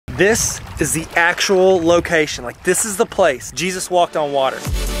This is the actual location. Like, this is the place Jesus walked on water.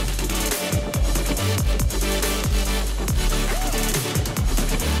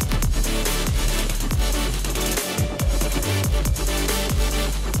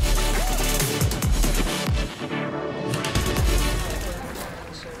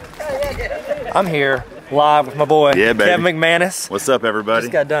 I'm here live with my boy, Kevin McManus. What's up, everybody?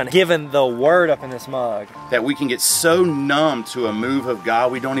 Just got done giving the word up in this mug. That we can get so numb to a move of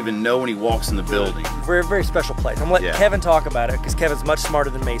God, we don't even know when he walks in the building. We're a very special place. I'm gonna let Kevin talk about it because Kevin's much smarter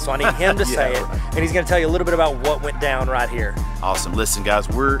than me, so I need him to say it, and he's gonna tell you a little bit about what went down right here. Awesome. Listen, guys,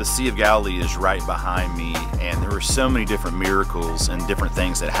 the Sea of Galilee is right behind me, and there were so many different miracles and different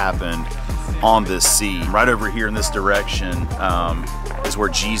things that happened on this sea. Right over here in this direction is where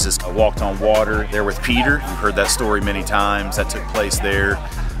Jesus walked on water there with Peter. You've heard that story many times. That took place there.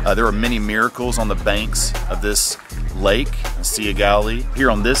 There were many miracles on the banks of this lake, the Sea of Galilee.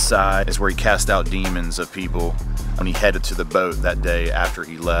 Here on this side is where he cast out demons of people when he headed to the boat that day after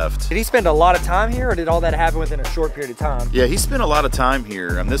he left. Did he spend a lot of time here, or did all that happen within a short period of time? Yeah, he spent a lot of time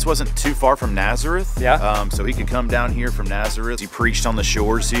here. This wasn't too far from Nazareth. Yeah. So he could come down here from Nazareth. He preached on the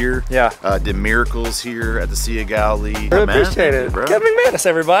shores here. Yeah. Did miracles here at the Sea of Galilee. Really appreciate it. Bro. Kevin McManus,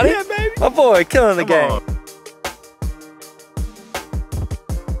 everybody. Yeah, baby. My boy, killing the game. On.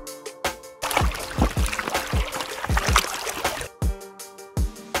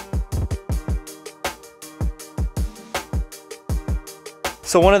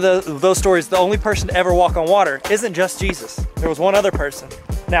 So one of those stories, the only person to ever walk on water isn't just Jesus. There was one other person.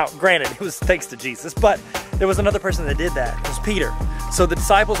 Now, granted, it was thanks to Jesus, but there was another person that did that. It was Peter. So the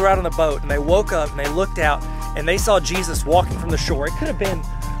disciples were out on the boat, and they woke up, and they looked out, and they saw Jesus walking from the shore. It could have been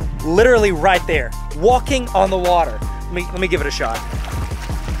literally right there, walking on the water. Let me give it a shot.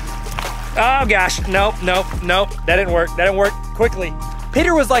 Oh gosh, nope. That didn't work. That didn't work. Quickly.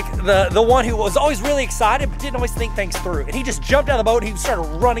 Peter was like the one who was always really excited but didn't always think things through. And he just jumped out of the boat and he started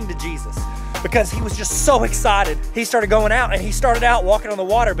running to Jesus because he was just so excited. He started going out and he started out walking on the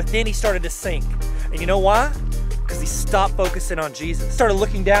water, but then he started to sink. And you know why? Because he stopped focusing on Jesus. He started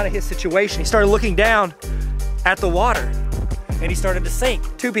looking down at his situation. He started looking down at the water and he started to sink.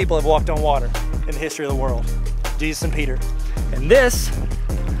 Two people have walked on water in the history of the world, Jesus and Peter. And this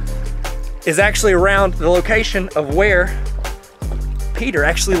is actually around the location of where Peter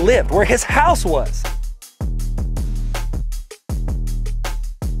actually lived, where his house was.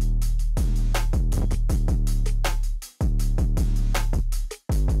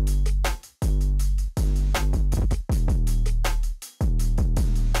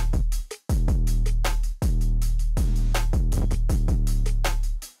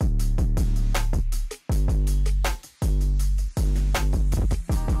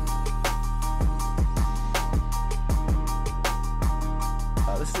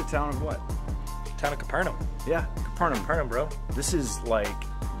 This is the town of what? Town of Capernaum. Yeah, Capernaum, bro. This is like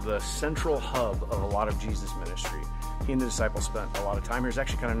the central hub of a lot of Jesus ministry. He and the disciples spent a lot of time here. It's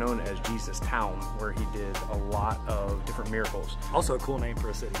actually kind of known as Jesus Town, where he did a lot of different miracles. Also a cool name for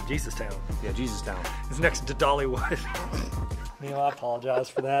a city, Jesus Town. Yeah, Jesus Town. It's next to Dollywood. Neil, I apologize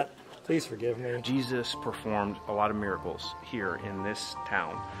for that. Please forgive me. Jesus performed a lot of miracles here in this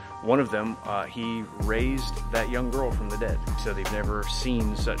town. One of them, he raised that young girl from the dead. He said they've never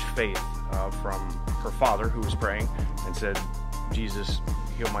seen such faith from her father, who was praying, and said, Jesus,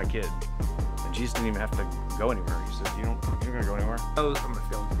 heal my kid. And Jesus didn't even have to go anywhere. He said, you're not gonna go anywhere? Oh, I'm gonna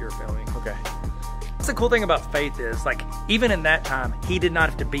film, you're filming. Okay. What's the cool thing about faith is, like, even in that time, he did not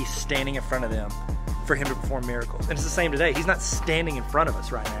have to be standing in front of them for him to perform miracles. And it's the same today. He's not standing in front of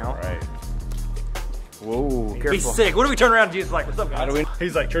us right now. Right. Whoa, careful. He's sick. What do we turn around to Jesus like, what's up, guys? How do we?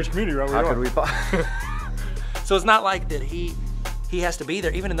 He's like, church community, right? How could we? So it's not like that he has to be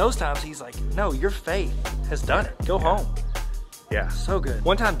there. Even in those times, he's like, no, your faith has done it. Go home. Yeah. So good.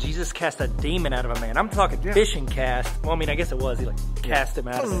 One time, Jesus cast a demon out of a man. I'm talking fishing cast. Well, I mean, I guess it was. He like cast him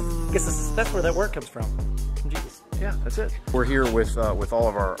out of him. I guess that's where that word comes from Jesus. Yeah, that's it. We're here with all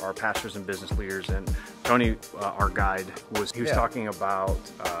of our pastors and business leaders, and Tony, our guide, he was talking about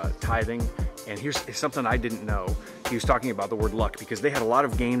tithing, and here's something I didn't know. He was talking about the word luck, because they had a lot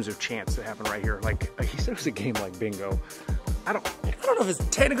of games of chance that happen right here. Like, he said it was a game like bingo. I don't know if it's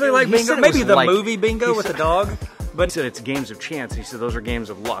technically like bingo. Maybe the movie bingo with the dog. But he said it's games of chance. He said those are games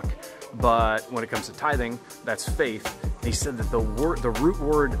of luck. But when it comes to tithing, that's faith. And he said that the root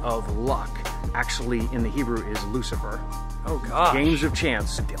word of luck actually in the Hebrew is Lucifer. Oh gosh. Games of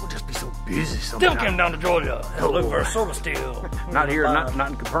chance. They'll just be so busy sometimes. Still came down to Georgia. Look for a service deal. Not here, not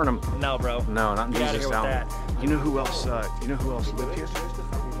in Capernaum. No, bro. No, not in Jesus Town. You know who else lived here?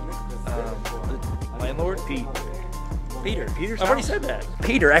 Landlord? Pete. Peter. Peter's I've already house? said that.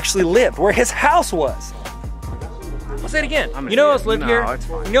 Peter actually lived where his house was. I'll say it again. You know who else lived here? It's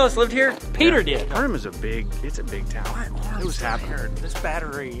fine. You know who else lived here? Peter did. Capernaum is it's a big town. It was happening. This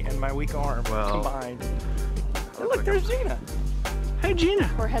battery and my weak arm combined. Oh, look, there's Gina. Hey, Gina.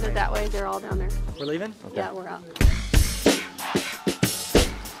 We're headed that way. They're all down there. We're leaving? Yeah, we're out.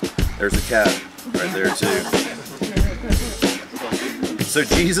 There's a cat right there too. So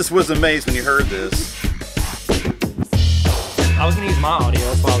Jesus was amazed when he heard this. I was going to use my audio,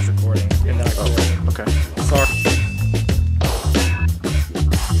 that's why I was recording. And then I recorded. Okay. Sorry.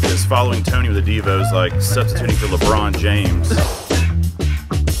 Because following Tony with the Devo is like substituting for LeBron James.